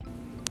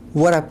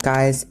What up,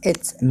 guys?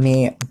 It's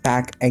me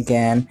back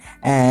again,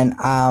 and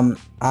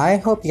I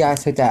hope you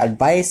guys took that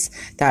advice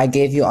that I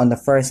gave you on the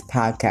first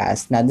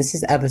podcast. Now, this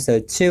is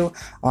episode 2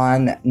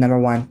 on number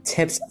 1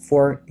 tips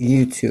for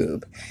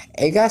YouTube.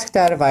 If you guys took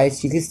that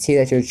advice, you can see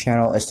that your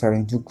channel is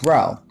starting to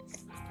grow.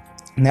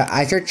 Now,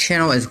 as your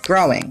channel is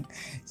growing,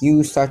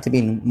 you start to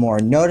be more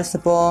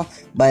noticeable,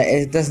 but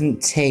it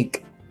doesn't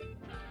take.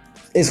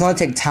 It's going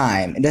to take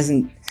time.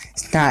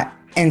 It's not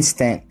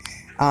instant.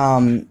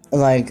 I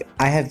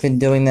have been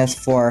doing this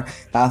for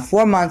about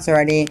 4 months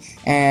already,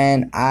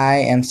 and I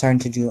am starting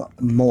to do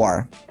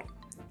more.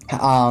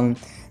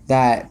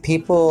 That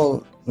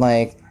people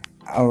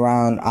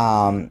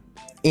around,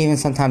 even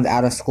sometimes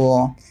out of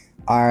school,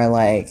 are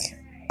like,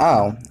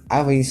 oh,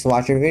 I used to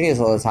watch your videos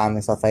all the time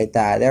and stuff like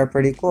that. They're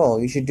pretty cool.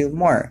 You should do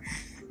more.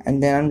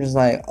 And then I'm just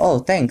like, oh,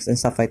 thanks, and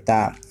stuff like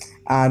that.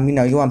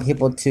 You want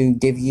people to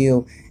give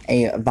you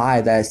a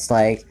vibe that's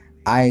like,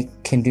 I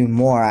can do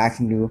more, I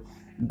can do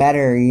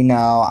better,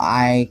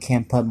 I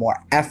can put more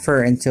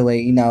effort into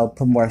it,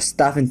 put more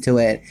stuff into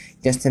it,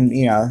 just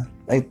to,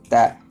 like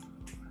that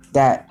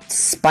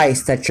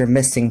spice that you're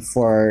missing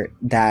for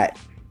that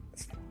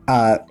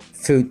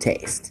food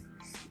taste.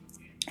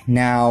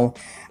 Now,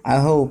 I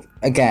hope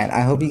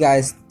you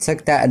guys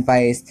took that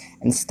advice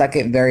and stuck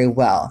it very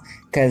well,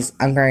 because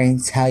I'm going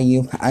to tell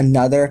you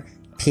another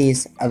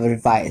piece of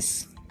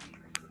advice.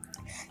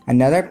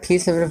 Another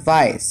piece of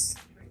advice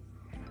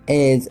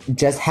is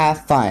just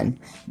have fun.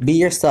 Be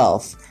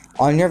yourself.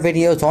 On your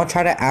videos, don't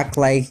try to act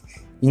like,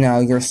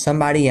 you're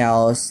somebody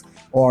else,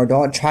 or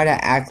don't try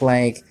to act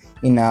like,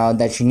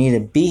 that you need to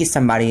be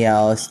somebody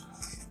else,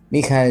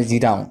 because you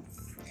don't.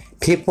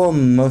 People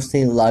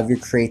mostly love your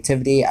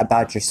creativity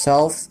about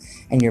yourself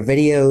and your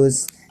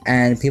videos,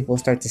 and people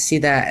start to see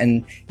that,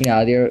 and,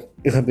 it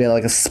could be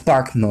like a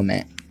spark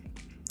moment.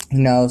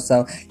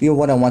 So you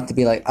wouldn't want to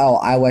be like, oh,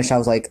 I wish I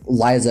was like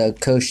Liza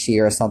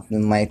Koshy or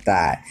something like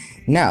that.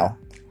 No.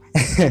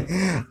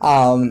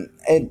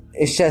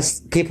 It's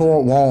just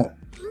people won't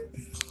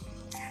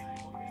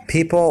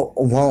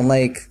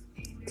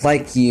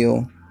like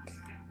you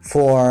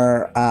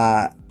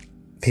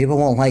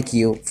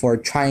for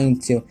trying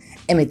to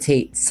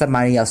imitate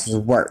somebody else's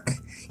work.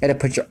 You got to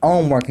put your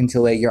own work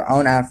into it, your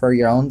own effort,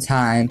 your own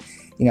time.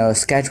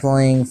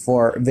 Scheduling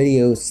for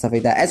videos, stuff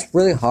like that. It's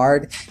really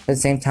hard, but at the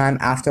same time,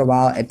 after a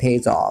while, it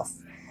pays off.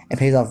 It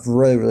pays off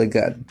really, really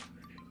good.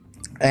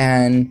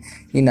 And,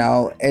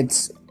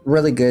 it's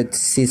really good to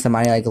see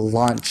somebody like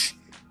launch,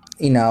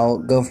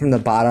 go from the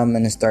bottom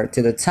and start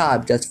to the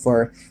top just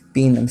for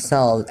being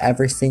themselves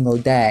every single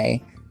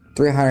day,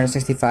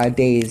 365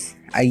 days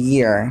a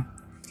year.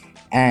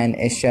 And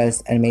it's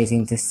just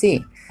amazing to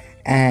see.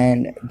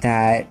 And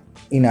that,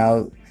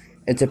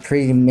 it's a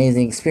pretty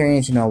amazing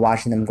experience,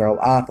 watching them grow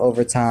up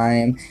over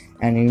time.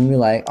 And you're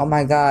like, oh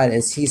my god,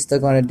 is he still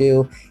going to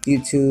do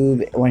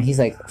YouTube when he's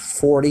like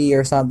 40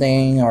 or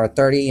something, or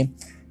 30?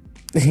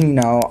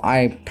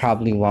 I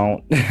probably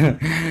won't.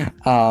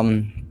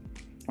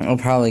 I'll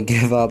probably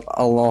give up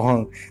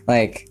along,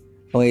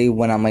 way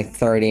when I'm like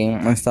 30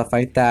 and stuff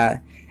like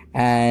that.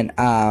 And,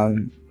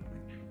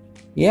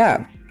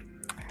 yeah.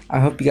 I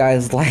hope you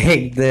guys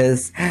like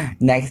this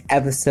next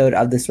episode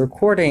of this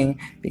recording,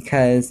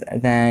 because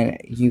then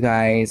you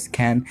guys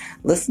can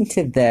listen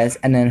to this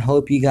and then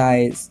hope you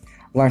guys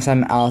learn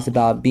something else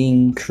about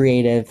being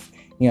creative,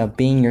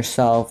 being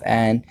yourself,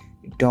 and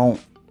don't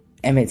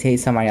imitate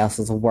somebody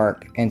else's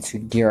work into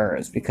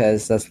yours,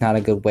 because that's not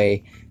a good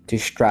way to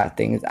strat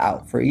things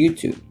out for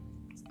YouTube.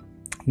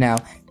 Now,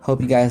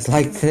 hope you guys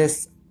like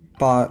this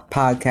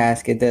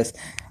podcast, get this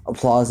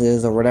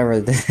applauses or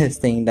whatever this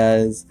thing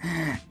does,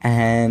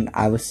 and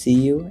I will see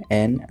you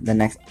in the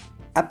next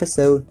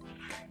episode.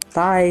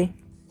 Bye.